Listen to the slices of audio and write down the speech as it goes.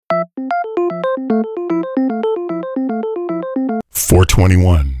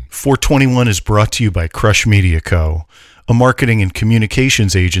421. 421 is brought to you by Crush Media Co., a marketing and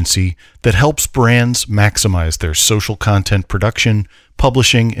communications agency that helps brands maximize their social content production,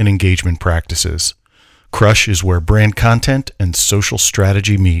 publishing, and engagement practices. Crush is where brand content and social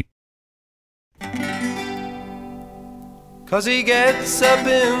strategy meet. 'Cause he gets up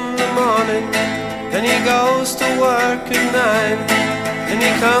in the morning, then he goes to work at 9, and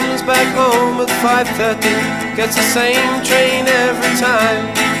he comes back home at 5:30, gets the same train every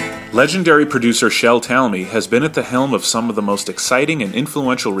time. Legendary producer Shel Talmy has been at the helm of some of the most exciting and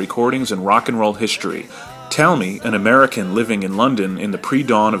influential recordings in rock and roll history. Talmy, an American living in London in the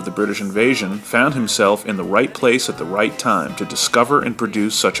pre-dawn of the British invasion, found himself in the right place at the right time to discover and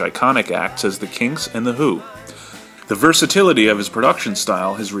produce such iconic acts as the Kinks and the Who. The versatility of his production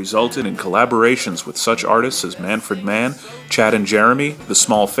style has resulted in collaborations with such artists as Manfred Mann, Chad and Jeremy, The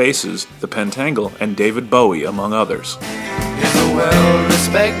Small Faces, The Pentangle, and David Bowie, among others. He's a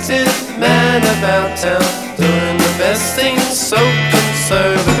well-respected man about town, doing the best things so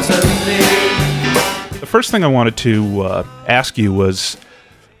conservatively. The first thing I wanted to ask you was,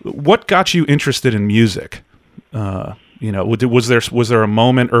 what got you interested in music? Was there a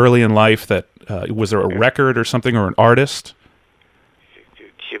moment early in life that was there a record or something or an artist?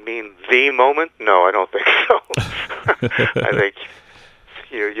 You mean the moment? No, I don't think so. I think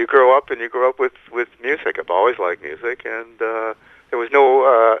you grow up and you grow up with music. I've always liked music, and there was no.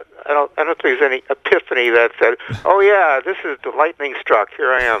 I don't think there's any epiphany that said, "Oh yeah, this is the lightning struck.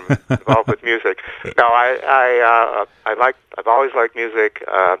 Here I am involved with music." No, I've always liked music.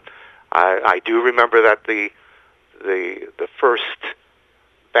 I do remember that the first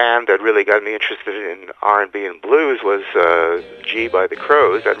band that really got me interested in R&B and blues was G by the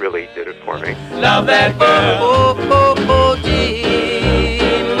Crows. That really did it for me. Love that girl, oh, oh, oh, G,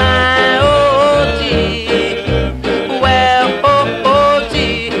 my oh, G, well, oh, oh,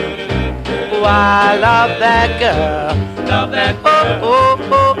 G, oh, I love that girl, love that oh, oh,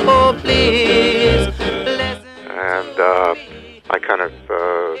 oh, oh, please, and I kind of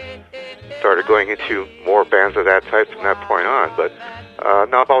started going into more bands of that type from that point on, but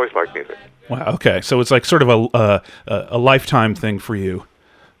no, I've always liked music. Wow. Okay, so it's like sort of a lifetime thing for you.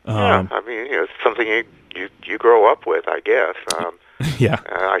 Yeah, I mean, it's something you grow up with, I guess. Yeah.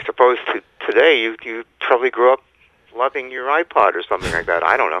 I suppose today you probably grew up loving your iPod or something like that.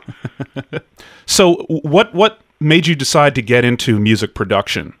 I don't know. So, what made you decide to get into music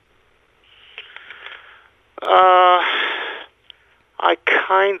production? I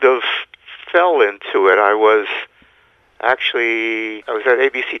kind of fell into it. I was at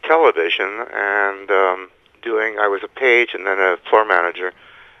ABC Television and I was a page and then a floor manager,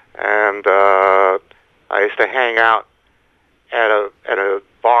 and I used to hang out at a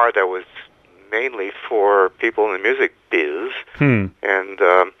bar that was mainly for people in the music biz. And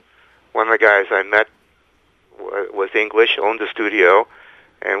one of the guys I met was English, owned a studio,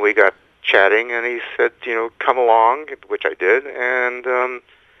 and we got chatting, and he said, come along, which I did, and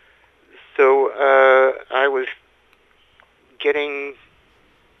so I was getting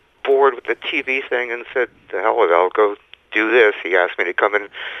bored with the TV thing and said, the hell with it, I'll go do this. He asked me to come in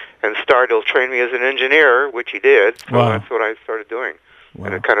and start. He'll train me as an engineer, which he did. So That's what I started doing. Wow.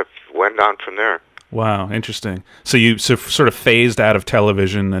 And it kind of went on from there. Wow, interesting. So you sort of phased out of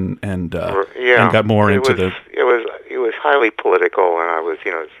television and got more into the... It was highly political, and I was,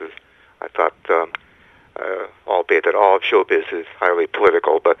 I thought, albeit that all of showbiz is highly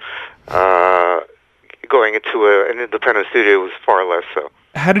political, but going into an independent studio was far less so.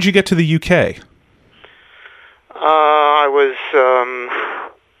 How did you get to the UK? I was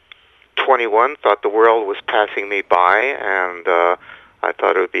 21, thought the world was passing me by, and I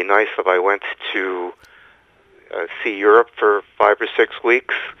thought it would be nice if I went to see Europe for 5 or 6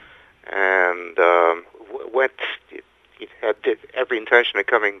 weeks, and had every intention of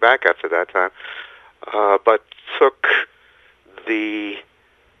coming back after that time, but took the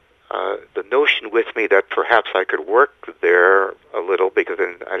notion with me that perhaps I could work there a little because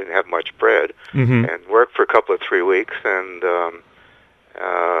I didn't have much bread, and work for a couple of 3 weeks, and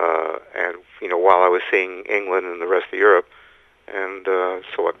while I was seeing England and the rest of Europe, and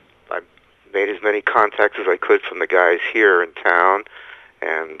so I made as many contacts as I could from the guys here in town,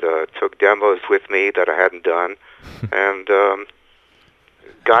 and took demos with me that I hadn't done, and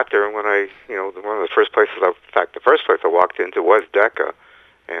got there. And when one of the first places, the first place I walked into was Decca.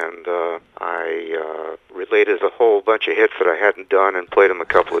 And I related a whole bunch of hits that I hadn't done and played them a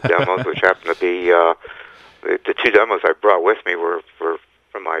couple of demos, which happened to be the 2 demos I brought with me were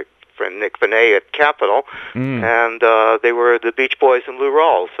from my friend Nick Venet at Capitol, and they were the Beach Boys and Lou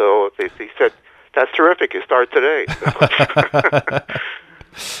Rawls. So they said, that's terrific. You start today.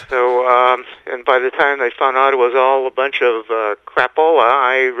 So, and by the time they found out it was all a bunch of crapola,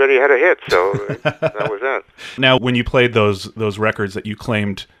 I already had a hit. So that was it. Now, when you played those records that you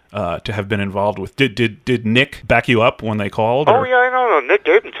claimed to have been involved with, did Nick back you up when they called? Oh yeah, no. Nick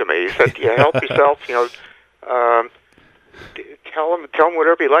gave them to me. He said, "Yeah, help yourself. Tell them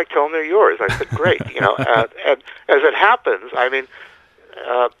whatever you like. Tell them they're yours." I said, "Great." And as it happens, I mean,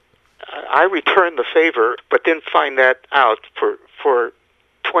 I returned the favor, but didn't find that out for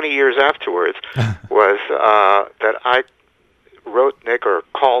 20 years afterwards. Was that I wrote Nick or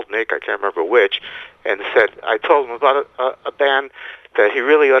called Nick, I can't remember which, and said I told him about a band that he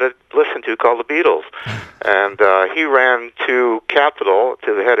really ought to listen to called the Beatles, and he ran to Capitol,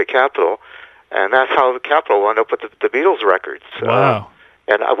 to the head of Capitol, and that's how the Capitol wound up with the Beatles records. Wow.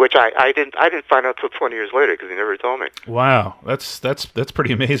 And which I didn't find out till 20 years later because he never told me. Wow, that's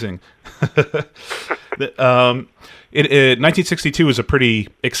pretty amazing. 1962 was a pretty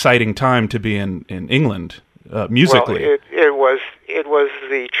exciting time to be in England musically. Well, it was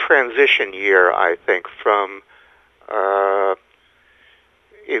the transition year, I think, from.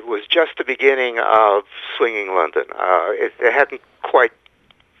 It was just the beginning of swinging London. It hadn't quite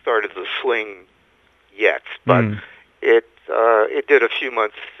started the swing yet, but it did a few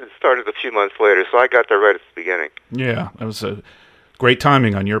months. It started a few months later, so I got there right at the beginning. Yeah, that was a great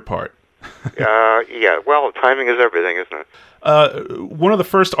timing on your part. Yeah. Well, timing is everything, isn't it? One of the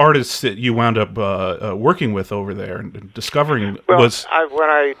first artists that you wound up working with over there and discovering was... when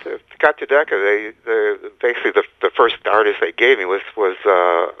I got to Decca, basically the first artist they gave me was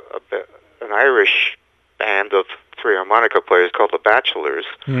an Irish band of 3 harmonica players called the Bachelors.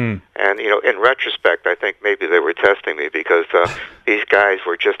 And, in retrospect, I think maybe they were testing me because these guys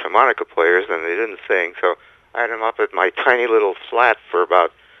were just harmonica players and they didn't sing. So I had them up at my tiny little flat for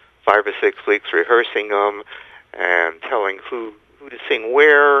about 5 or 6 weeks rehearsing them and telling who to sing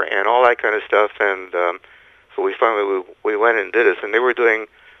where and all that kind of stuff. And so we finally we went and did this, and they were doing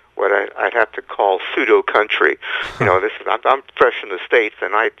what I'd have to call pseudo country. I'm fresh in the States,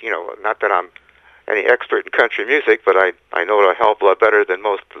 and not that I'm any expert in country music, but I know it a hell of a lot better than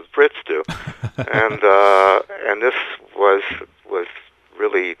most of the Brits do. and this was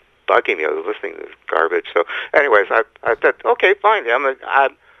really bugging me. I was listening to this garbage. So, anyways, I said, okay, fine. I'm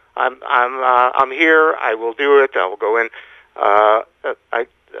here. I will do it. I will go in.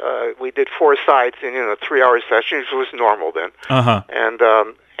 We did 4 sides in a 3-hour session, which was normal then. And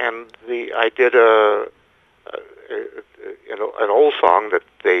I did an old song that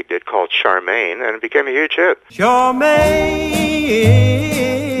they did called Charmaine, and it became a huge hit. Charmaine,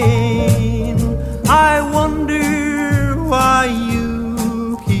 I wonder why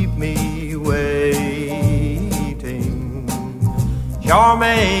you keep me waiting.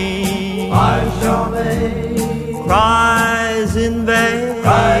 Charmaine, my Charmaine, cries in vain.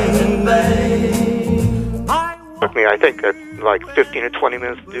 Took me, I think, like 15 or 20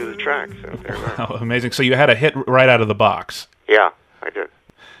 minutes to do the track. So there we go. Amazing. So you had a hit right out of the box. Yeah, I did.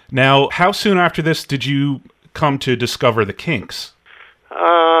 Now, how soon after this did you come to discover the Kinks?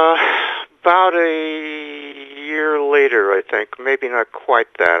 About a year later, I think. Maybe not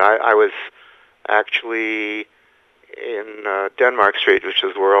quite that. I was actually in Denmark Street, which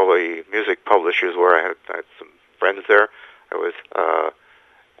is where all the music publishers were. I had some friends there. I was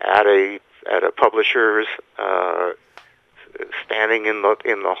at a publisher's, standing in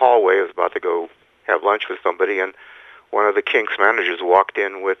the hallway. I was about to go have lunch with somebody, and one of the Kinks managers walked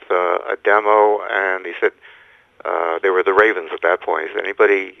in with a demo, and he said, they were the Ravens at that point. He said,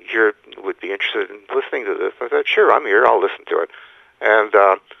 anybody here would be interested in listening to this? I said, sure, I'm here, I'll listen to it. And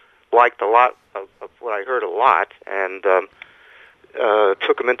liked a lot of what I heard a lot, and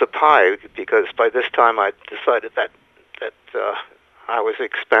took him into Pi, because by this time I decided that I was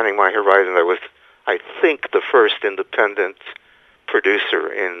expanding my horizon. I was, I think, the first independent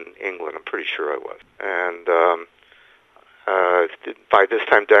producer in England. I'm pretty sure I was. And by this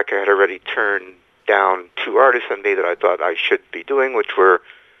time, Decca had already turned down 2 artists and me that I thought I should be doing, which were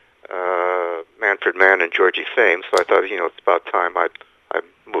Manfred Mann and Georgie Fame. So I thought, it's about time I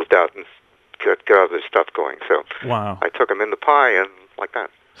moved out and get other stuff going. So wow. I took them in the Pi and like that.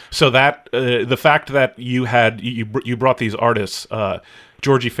 So that the fact that you brought these artists,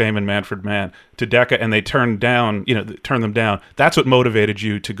 Georgie Fame and Manfred Mann, to Decca, and they turned them down. That's what motivated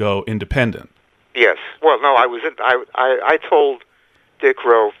you to go independent. Yes. Well, no, I told Dick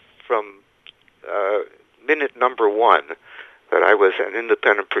Rowe from minute number 1 that I was an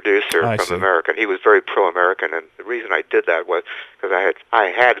independent producer from America. He was very pro-American, and the reason I did that was because I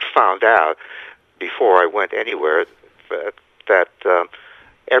had found out before I went anywhere that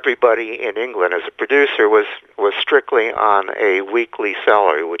everybody in England as a producer was strictly on a weekly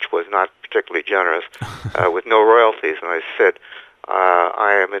salary, which was not particularly generous, with no royalties. And I said,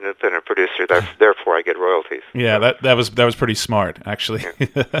 I am an independent producer, therefore I get royalties. Yeah, that was pretty smart, actually.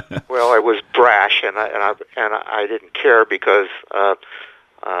 Well, I was brash, and I didn't care because I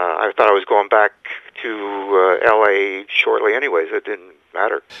thought I was going back to L.A. shortly anyways. It didn't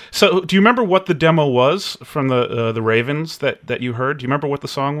matter. So, do you remember what the demo was from the Ravens that you heard? Do you remember what the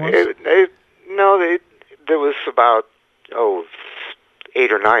song was? There was about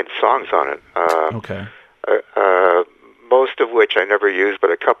 8 or 9 songs on it. Okay. Most of which I never used,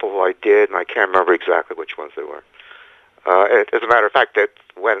 but a couple I did, and I can't remember exactly which ones they were. As a matter of fact, that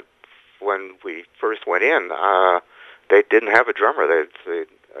when we first went in, they didn't have a drummer. They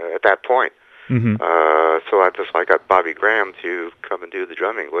at that point. Mm-hmm. So I got Bobby Graham to come and do the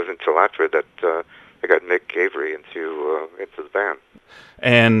drumming. It wasn't until after that I got Mick Avery into the band.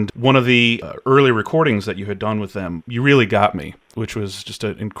 And one of the early recordings that you had done with them, You Really Got Me, which was just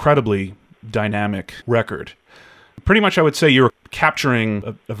an incredibly dynamic record. Pretty much, I would say you were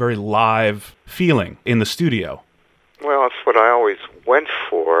capturing a very live feeling in the studio. Well, that's what I always went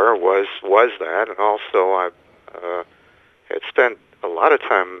for, was that. And also, I had spent a lot of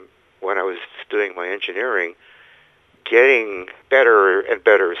time when I was doing my engineering getting better and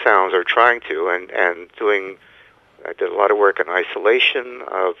better sounds, or trying to, and doing... I did a lot of work on isolation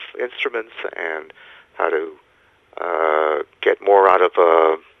of instruments and how to get more out of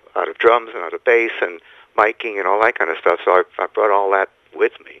drums and out of bass and miking and all that kind of stuff. So I brought all that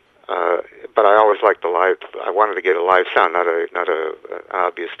with me. But I always liked the live. I wanted to get a live sound, not a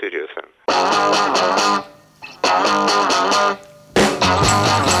obvious studio sound.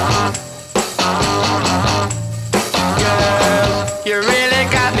 Girl, you really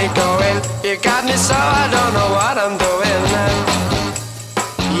got me going. You got me so I don't know what I'm doing.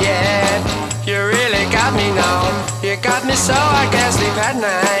 Yeah, you really got me now. You got me so I can't sleep at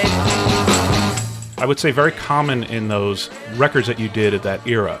night. I would say very common in those records that you did at that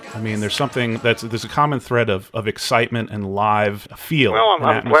era. I mean, there's a common thread of excitement and live feel. Well,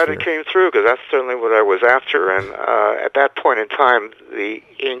 I'm glad it came through, because that's certainly what I was after. And at that point in time, the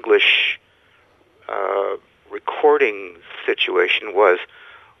English recording situation was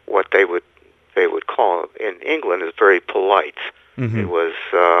what they would call in England is very polite. Mm-hmm. It was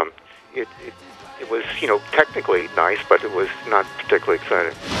it was technically nice, but it was not particularly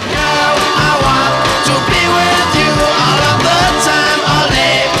exciting. I want to be with you all of the time, all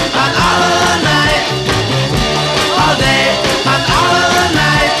day and all of the night, all day and all of the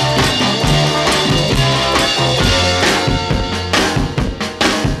night.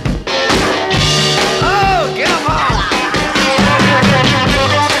 Oh, get 'em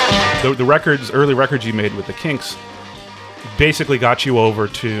on! The early records you made with the Kinks basically got you over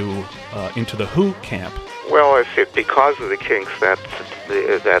to into the Who camp. Well, because of the Kinks, that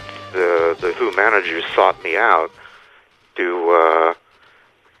the Who managers sought me out to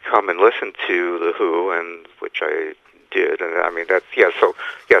come and listen to the Who, and which I did. And I mean, so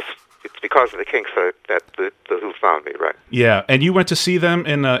yes, it's because of the Kinks that the Who found me, right? Yeah, and you went to see them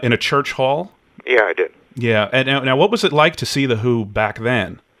in a church hall. Yeah, I did. Yeah, and now what was it like to see the Who back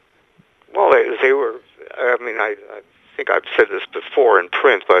then? Well, they were. I mean, I think I've said this before in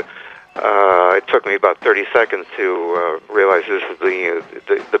print, but it took me about 30 seconds to realize this is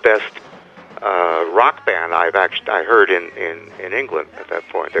the best rock band I heard in England at that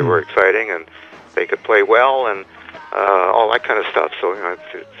point. They were exciting, and they could play well, and all that kind of stuff. So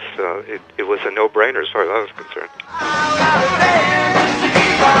it was a no-brainer as far as I was concerned.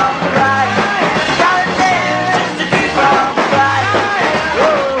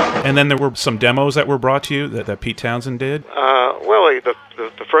 And then there were some demos that were brought to you that Pete Townshend did? Well, the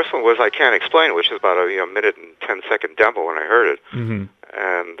first one was I Can't Explain, which is about a minute and 10-second demo when I heard it. Mm-hmm.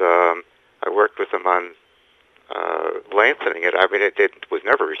 And I worked with them on lengthening it. I mean, it was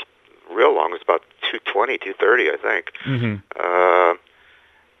never real long. It was about 2:20, 2:30, I think. Mm-hmm.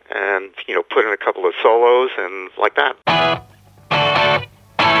 And, put in a couple of solos and like that.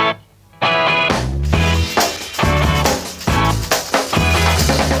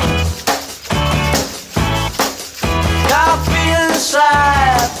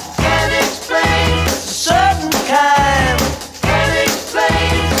 Can't explain, certain kind. Can't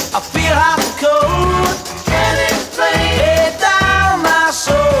explain, I feel hot and cold. Can't explain, lay down my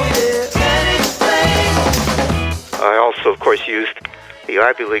soul. Yeah, can't explain. I also, of course, used the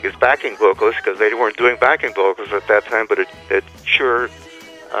Ivy League as backing vocalists because they weren't doing backing vocals at that time, but it sure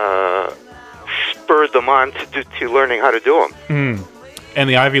spurred them on to learning how to do them. And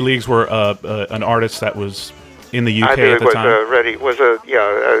the Ivy Leagues were an artist that was in the UK I think at the it time?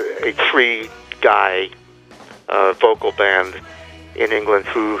 A three-guy vocal band in England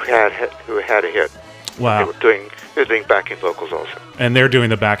who had a hit. Wow. They were doing backing vocals also. And they're doing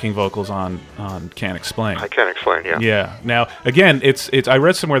the backing vocals on Can't Explain. I Can't Explain, yeah. Yeah. Now, again, it's. I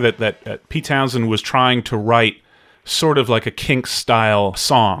read somewhere that Pete Townsend was trying to write sort of like a Kinks style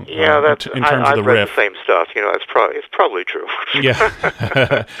song. Yeah, that's in terms I've of the read riff. the same stuff. It's probably true.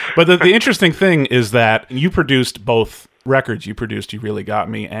 Yeah. But the interesting thing is that you produced both records. You produced You Really Got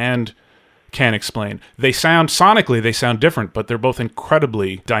Me and Can't Explain. They sound sonically, they sound different, but they're both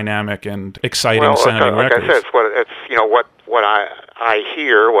incredibly dynamic and exciting sounding like records. I said, what I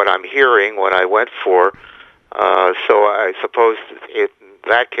hear, what I'm hearing, what I went for. So I suppose in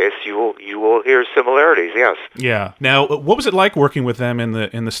that case you will hear similarities. Yes. Yeah. Now, what was it like working with them in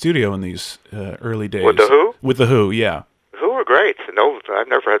the studio in these early days? With the Who? With the Who, yeah. Who were great. No, I've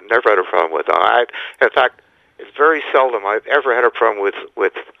never had a problem with them. In fact, it's very seldom I've ever had a problem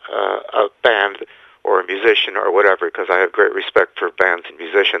with a band or a musician or whatever, because I have great respect for bands and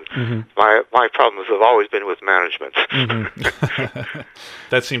musicians. Mm-hmm. My problems have always been with management. Mm-hmm.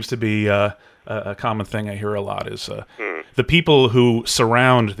 That seems to be a common thing I hear a lot is the people who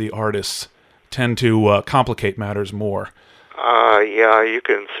surround the artists tend to complicate matters more. Yeah, you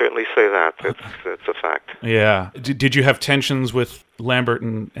can certainly say that. It's a fact. Yeah. Did you have tensions with Lambert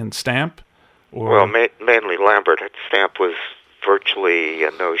and Stamp? Or? Well, mainly Lambert. Stamp was virtually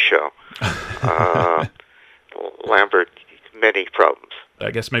a no-show. Lambert, many problems. I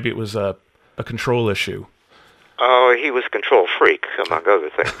guess maybe it was a control issue. Oh, he was a control freak, among other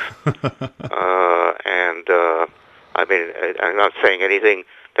things. I mean, I'm not saying anything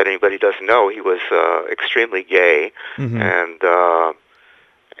that anybody doesn't know. He was extremely gay, Mm-hmm.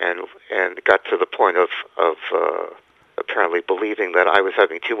 and got to the point of apparently believing that I was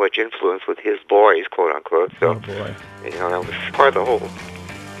having too much influence with his boys, quote unquote. So, Oh boy. that was part of the whole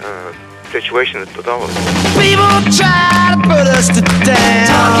situation that developed. People try to put us to down,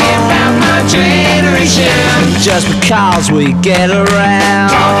 talking about my generation, just because we get around.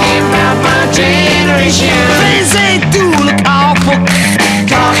 Talking about my generation, things they do look awful.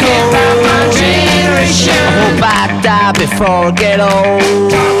 Talking about my generation, I hope I die before I get old.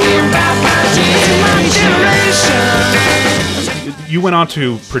 Talking about my generation. You went on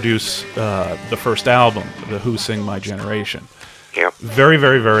to produce the first album, The Who Sing My Generation. Yep. Very,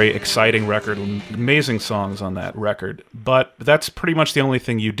 very, very exciting record. Amazing songs on that record. But that's pretty much the only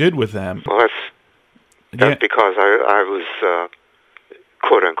thing you did with them. Well, that's because I was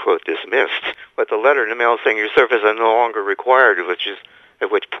quote unquote dismissed. But the letter in the mail saying your services are no longer required, at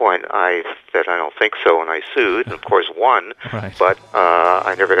which point I said I don't think so, and I sued, and of course won. Right. But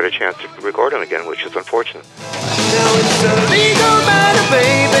I never got a chance to record them again, which is unfortunate. Now it's a legal matter,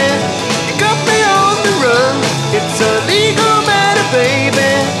 baby. You got me on the run. It's a legal matter, baby.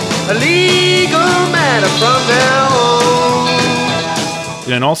 A legal matter from now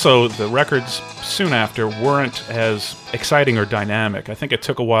on. And also, the records soon after weren't as exciting or dynamic. I think it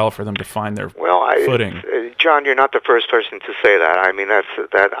took a while for them to find their footing. John, you're not the first person to say that. I mean,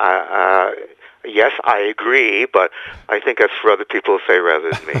 yes, I agree, but I think that's for other people to say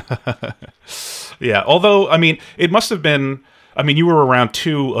rather than me. Yeah, although, I mean, it must have been... I mean, you were around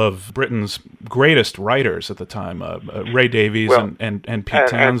two of Britain's greatest writers at the time, Ray Davies and Pete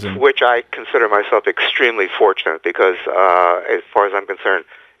Townsend. Which I consider myself extremely fortunate because, as far as I'm concerned,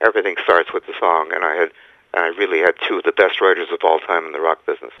 everything starts with the song, and I really had two of the best writers of all time in the rock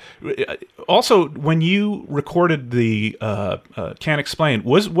business. Also, when you recorded the Can't Explain,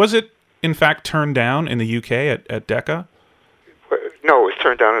 was it in fact turned down in the UK at Decca? No, it was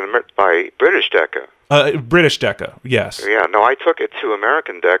turned down by British Decca. British Decca, yes. Yeah, no, I took it to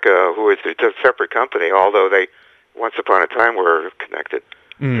American Decca, who is a separate company, although they, once upon a time, were connected,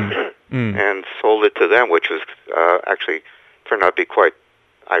 and sold it to them, which was actually turned out to be quite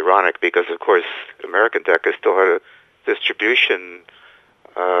ironic because, of course, American Decca still had a distribution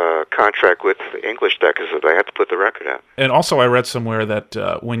contract with English Decca, so they had to put the record out. And also, I read somewhere that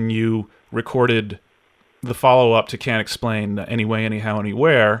when you recorded the follow-up to Can't Explain, Anyway, Anyhow,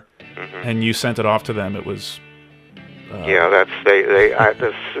 Anywhere, and you sent it off to them, it was... Yeah, this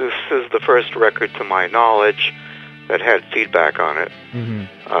is the first record, to my knowledge, that had feedback on it,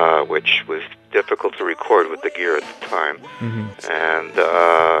 which was difficult to record with the gear at the time. And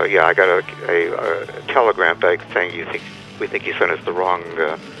I got a telegram back saying we think you sent us the wrong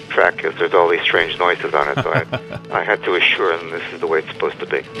track because there's all these strange noises on it. So I had to assure them this is the way it's supposed to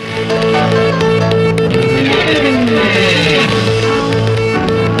be.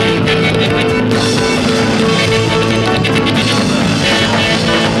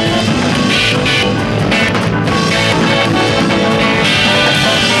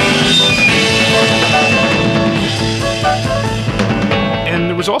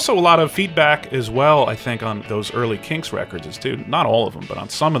 was also a lot of feedback as well, I think, on those early Kinks records, too. Not all of them, but on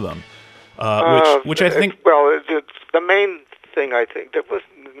some of them, which I think... The main thing, I think, that was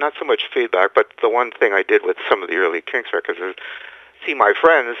not so much feedback, but the one thing I did with some of the early Kinks records is See My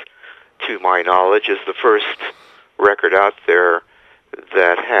Friends, to my knowledge, is the first record out there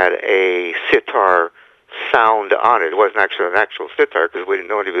that had a sitar sound on it. It wasn't actually an actual sitar because we didn't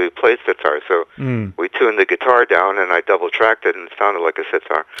know anybody who played sitar. So we tuned the guitar down and I double-tracked it and it sounded like a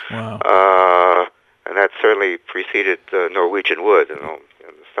sitar. Wow. And that certainly preceded Norwegian Wood and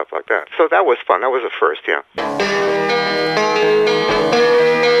stuff like that. So that was fun. That was a first, yeah.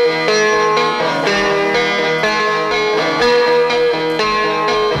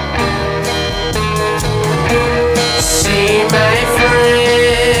 See my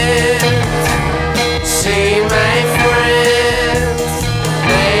friends, see my friends,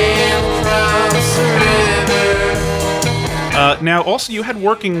 they across the river. Now, also, you had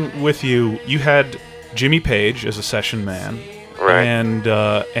working with you had Jimmy Page as a session man, right, and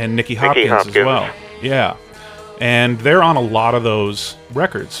Nicky Hopkins as well. Yeah, and they're on a lot of those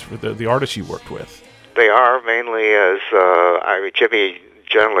records for the artists you worked with. They are mainly as Jimmy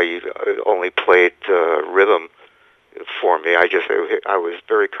generally only played rhythm for me. I was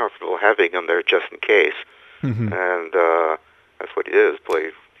very comfortable having him there just in case, and that's what he is,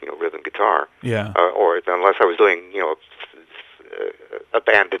 play rhythm guitar. Yeah. Or unless I was doing a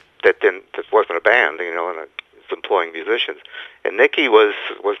band that wasn't a band, and it's employing musicians. And Nicky was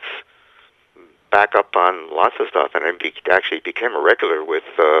back up on lots of stuff, and actually became a regular with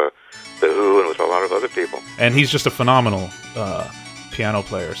the Who and with a lot of other people. And he's just a phenomenal piano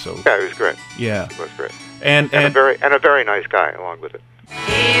player. So yeah, he was great. Yeah, he was great. And a very nice guy along with it.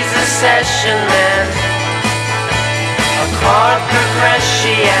 He's a session man, a chord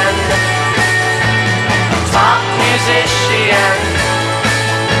progression, a top musician.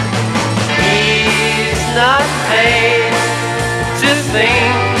 He's not paid to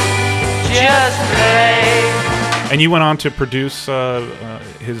think, just play. And you went on to produce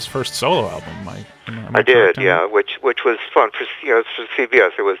his first solo album. I did, yeah, which was fun for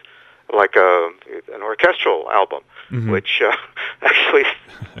CBS. It was like an orchestral album, which actually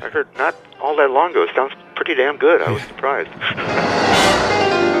I heard not all that long ago. It sounds pretty damn good. I was surprised.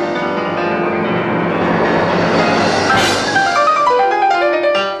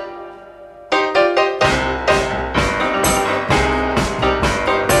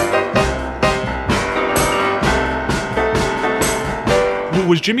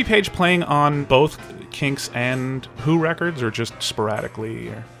 Was Jimmy Page playing on both Kinks and Who records, or just sporadically?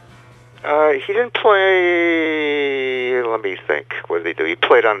 Or? He didn't play. Let me think. What did he do? He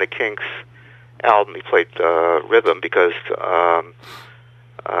played on the Kinks album. He played rhythm because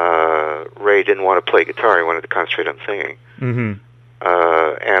Ray didn't want to play guitar. He wanted to concentrate on singing. And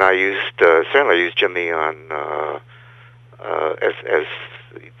I certainly used Jimmy on as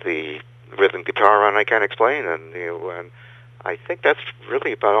the rhythm guitar on I Can't Explain, and I think that's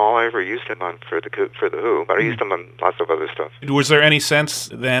really about all I ever used him on for the Who, but I used him on lots of other stuff. Was there any sense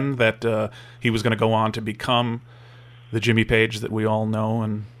then that he was going to go on to become the Jimmy Page that we all know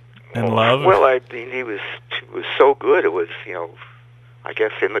and love? Well, he was so good. It was, I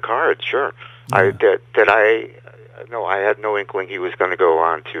guess in the cards, sure. Yeah. I had no inkling he was going to go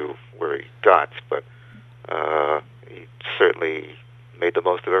on to where he got, but he certainly made the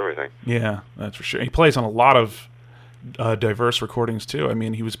most of everything. Yeah, that's for sure. He plays on a lot of diverse recordings too. I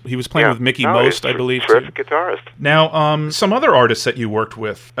mean, he was playing with Mickey most, I believe. Terrific guitarist. Now, some other artists that you worked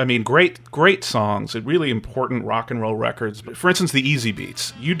with. I mean, great songs, really important rock and roll records. For instance, the Easy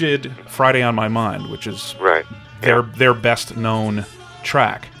Beats. You did "Friday on My Mind," which is their best known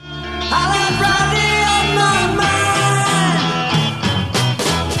track.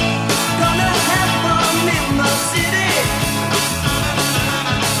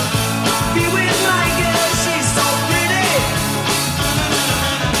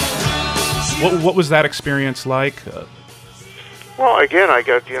 What was that experience like? Well, again, I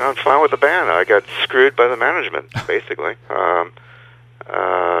got I'm fine with the band. I got screwed by the management, basically. No,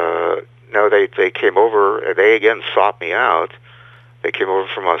 they came over. They again sought me out. They came over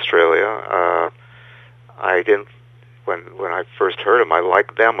from Australia. I didn't when I first heard them. I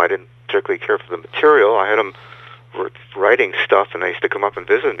liked them. I didn't particularly care for the material. I had them writing stuff, and they used to come up and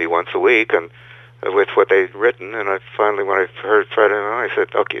visit me once a week, and with what they'd written, and finally, when I heard Friday Night, I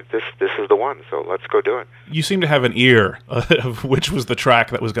said, okay, this is the one, so let's go do it. You seem to have an ear of which was the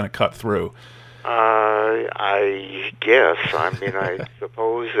track that was going to cut through. I guess. I mean, I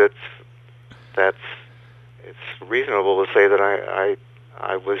suppose it's reasonable to say that I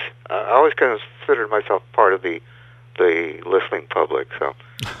always considered myself part of the the listening public. So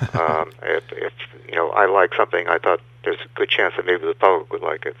if I like something, I thought there's a good chance that maybe the public would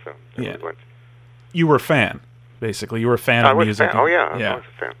like it. So Yeah. we went. You were a fan, basically. You were a fan of music. Oh yeah, Yeah. I was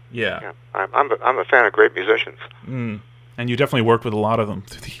a fan. Yeah. I'm a fan of great musicians. Mm. And you definitely worked with a lot of them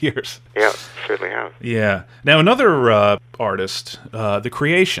through the years. Yeah, certainly have. Yeah. Now, another artist, The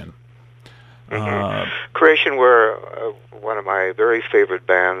Creation. Creation were one of my very favorite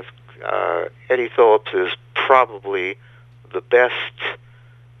bands. Eddie Phillips is probably the best,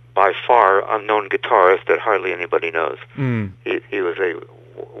 by far, unknown guitarist that hardly anybody knows. Mm. He was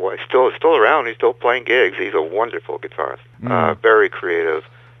still around. He's still playing gigs. He's a wonderful guitarist. Very creative.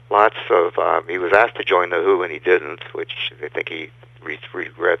 Lots of. He was asked to join the Who, and he didn't, which I think he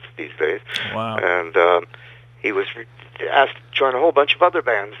regrets these days. Wow. And he was asked to join a whole bunch of other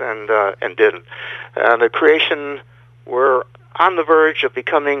bands, and didn't. The Creation were on the verge of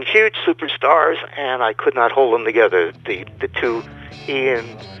becoming huge superstars, and I could not hold them together. The two, he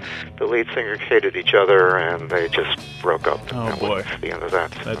and the lead singer, hated each other, and they just broke up. Oh, that boy. was the end of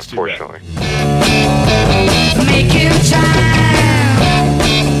that. That's too bad. unfortunately. Making time,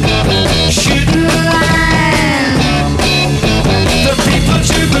 shooting the line, the people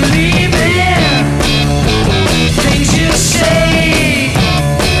to believe in, things you say,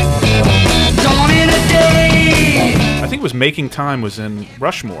 gone in a day. I think it was Making Time was in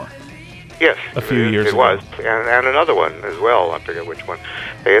Rushmore. Yes, A few years it ago. was, and another one as well. I forget which one.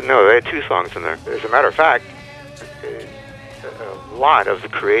 They had two songs in there. As a matter of fact, a lot of the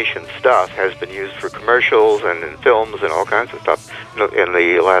Creation stuff has been used for commercials and in films and all kinds of stuff in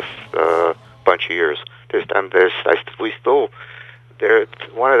the last bunch of years.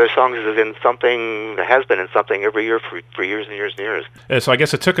 One of their songs is in something, has been in something every year for years and years and years. So I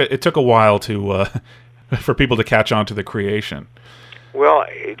guess it took a while to for people to catch on to The Creation. Well,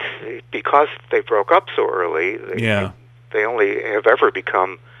 it's because they broke up so early. They only have ever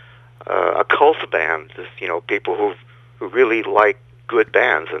become a cult band. Just, people who really like good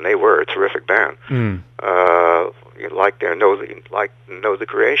bands, and they were a terrific band. Know the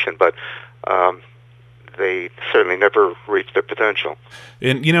Creation, but they certainly never reached their potential.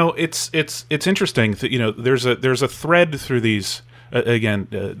 And it's interesting that there's a thread through these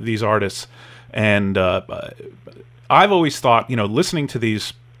these artists, and I've always thought, listening to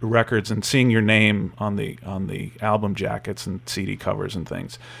these records and seeing your name on the album jackets and CD covers and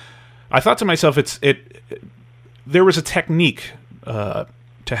things, I thought to myself, there was a technique to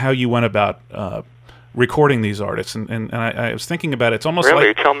how you went about recording these artists, and I was thinking about it. It's almost really?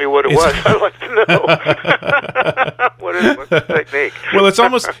 like, Tell me what it was. I'd like to know. What's the technique? Well, it's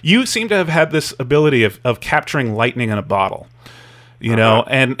almost, you seem to have had this ability of capturing lightning in a bottle,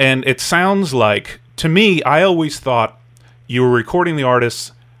 and it sounds like, to me, I always thought you were recording the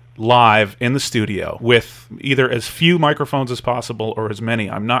artists live in the studio with either as few microphones as possible or as many.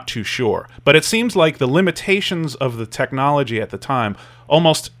 I'm not too sure. But it seems like the limitations of the technology at the time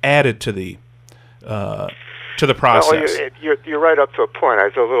almost added to the process. Well, you're right up to a point. I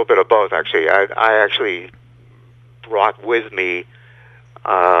was a little bit of both, actually. I actually brought with me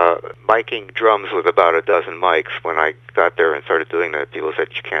miking drums with about a dozen mics. When I got there and started doing that, people said,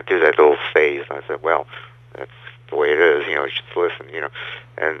 you can't do that little phase. And I said, well, that's the way it is, you just listen,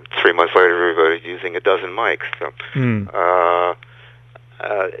 And 3 months later, everybody's using a dozen mics. So,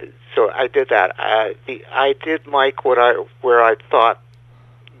 so I did that. I did mic where I thought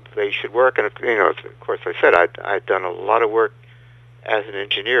they should work, and of course, I said I'd done a lot of work as an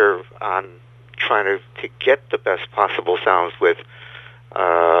engineer on trying to get the best possible sounds with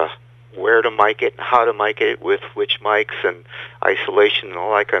where to mic it, how to mic it, with which mics, and isolation and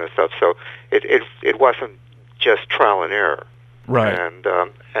all that kind of stuff. So it wasn't just trial and error. Right.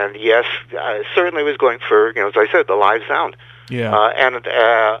 And yes, I certainly was going for, as I said, the live sound. Yeah. And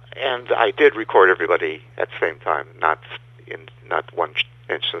I did record everybody at the same time, not one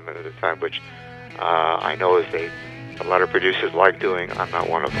instrument at a time, which I know is a lot of producers like doing. I'm not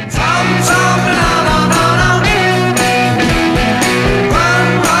one of them.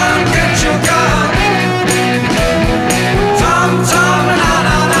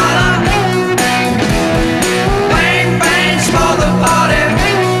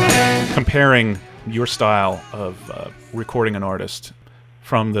 Comparing your style of recording an artist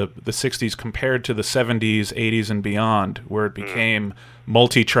from the 60s compared to the 70s, 80s, and beyond, where it became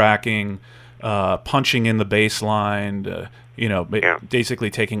multi-tracking, punching in the bass line, basically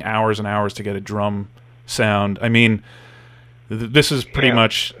taking hours and hours to get a drum sound. I mean, this is pretty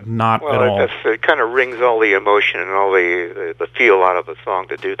much not at all. It kind of wrings all the emotion and all the feel out of a song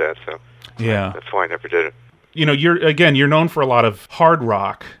to do that. So yeah, that's why I never did it. you're known for a lot of hard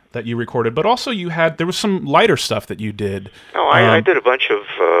rock that you recorded, but also there was some lighter stuff that you did. No, I did a bunch of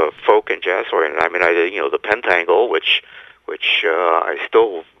folk and jazz oriented. I mean, I did, the Pentangle, which I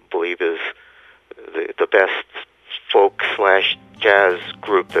still believe is the best folk/jazz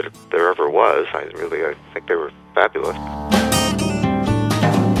group that there ever was. I think they were fabulous.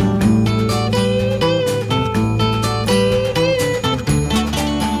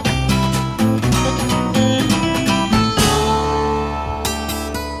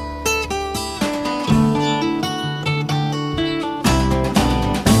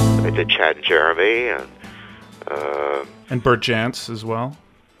 I did Chad and Jeremy and Bert Jantz as well.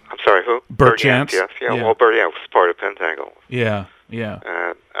 I'm sorry, who? Bert Jantz. Yes, yeah. Well, Bert Jantz was part of Pentangle. Yeah.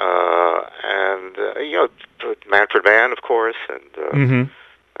 And Manfred Mann, of course, and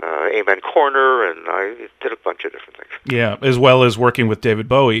Amen Corner, and I did a bunch of different things. Yeah, as well as working with David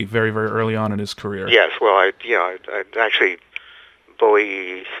Bowie very, very early on in his career. Yes, well, I actually,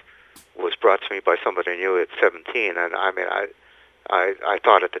 Bowie was brought to me by somebody I knew at 17, and I mean, I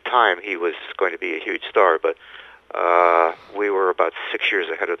thought at the time he was going to be a huge star, but we were about 6 years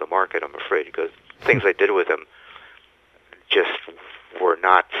ahead of the market, I'm afraid, because things I did with him just were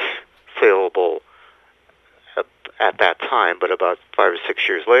not saleable at that time. But about 5 or 6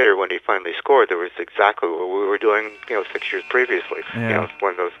 years later, when he finally scored, there was exactly what we were doing, 6 years previously. Yeah.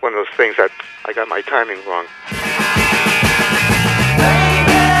 One of those things that I got my timing wrong.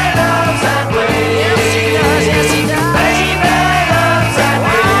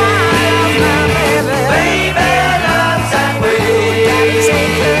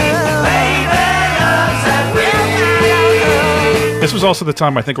 This was also the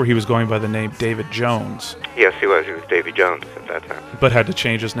time, I think, where he was going by the name David Jones. Yes, he was. He was Davy Jones at that time. But had to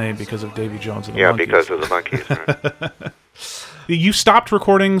change his name because of Davy Jones and the Monkees. Yeah, because of the Monkees. Right. You stopped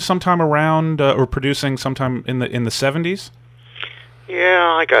recording sometime around, or producing sometime in the 70s?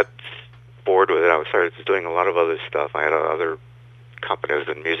 Yeah, I got bored with it. I started doing a lot of other stuff. I had other companies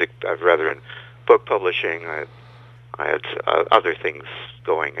in music, rather in book publishing. I had other things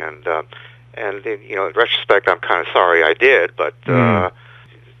going, and in retrospect, I'm kind of sorry I did, but I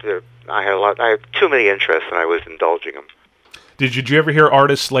had too many interests, and I was indulging them. Did you ever hear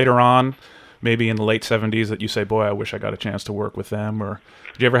artists later on, maybe in the late 70s, that you say, boy, I wish I got a chance to work with them? Or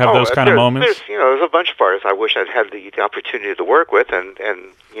did you ever have those kind of moments? There's a bunch of artists I wish I'd had the opportunity to work with, and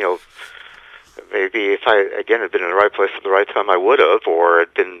maybe if I, again, had been in the right place at the right time, I would have, or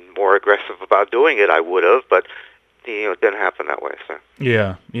had been more aggressive about doing it, I would have, but it didn't happen that way. So.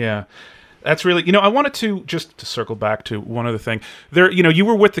 Yeah. That's really, I wanted to just to circle back to one other thing. There, you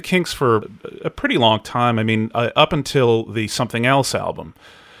were with the Kinks for a pretty long time. I mean, up until the Something Else album.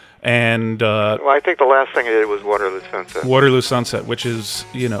 And well, I think the last thing I did was Waterloo Sunset. Waterloo Sunset, which is,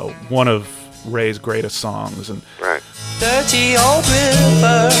 one of Ray's greatest songs. And right. Dirty old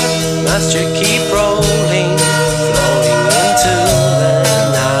river, must you keep rolling, flowing into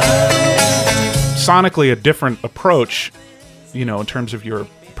the night. Sonically, a different approach, in terms of your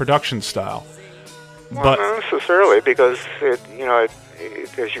production style. Well, But not necessarily, because as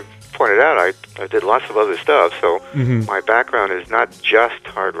you pointed out, I did lots of other stuff. So my background is not just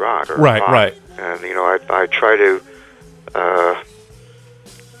hard rock or pop. Right. And I try to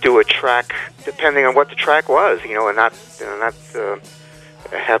do a track depending on what the track was, and not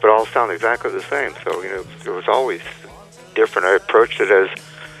have it all sound exactly the same. So it was always different. I approached it as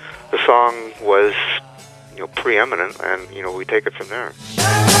the song was preeminent, and we take it from there.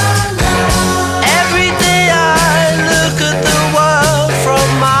 Every day I look at the world from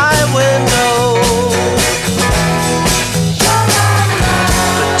my window.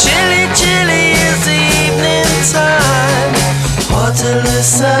 But chilly is the evening time. Waterloo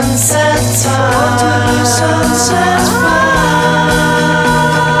sunset time.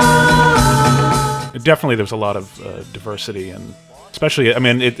 definitely there's a lot of diversity, and especially, I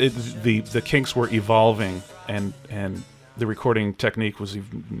mean, the Kinks were evolving, and the recording technique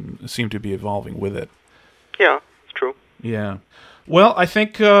seemed to be evolving with it. Yeah, it's true. Yeah. Well, I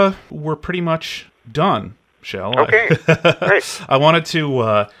think we're pretty much done, Shel. Okay, great. I wanted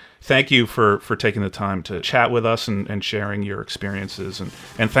to thank you for taking the time to chat with us and sharing your experiences,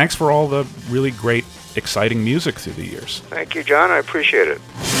 and thanks for all the really great, exciting music through the years. Thank you, John. I appreciate it.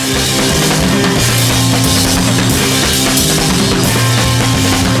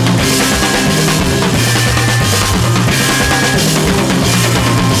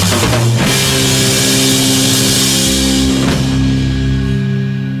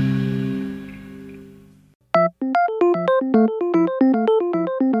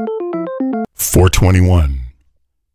 .421